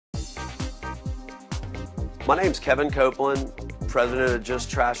My name's Kevin Copeland, president of Just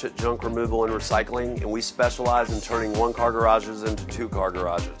Trash It Junk Removal and Recycling, and we specialize in turning one-car garages into two-car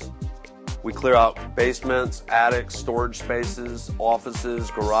garages. We clear out basements, attics, storage spaces, offices,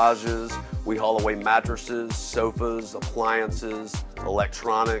 garages. We haul away mattresses, sofas, appliances,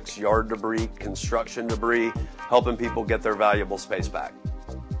 electronics, yard debris, construction debris, helping people get their valuable space back.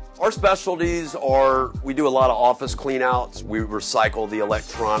 Our specialties are, we do a lot of office cleanouts, we recycle the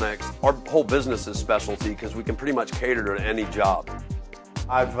electronics. Our whole business is specialty because we can pretty much cater to any job.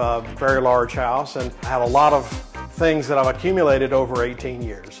 I have a very large house and I have a lot of things that I've accumulated over 18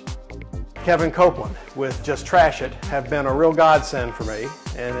 years. Kevin Copeland with Just Trash It have been a real godsend for me,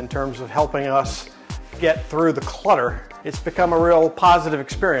 and in terms of helping us get through the clutter, it's become a real positive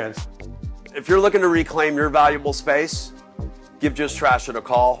experience. If you're looking to reclaim your valuable space, give Just Trash It a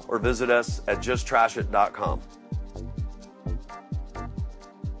call or visit us at justtrashit.com.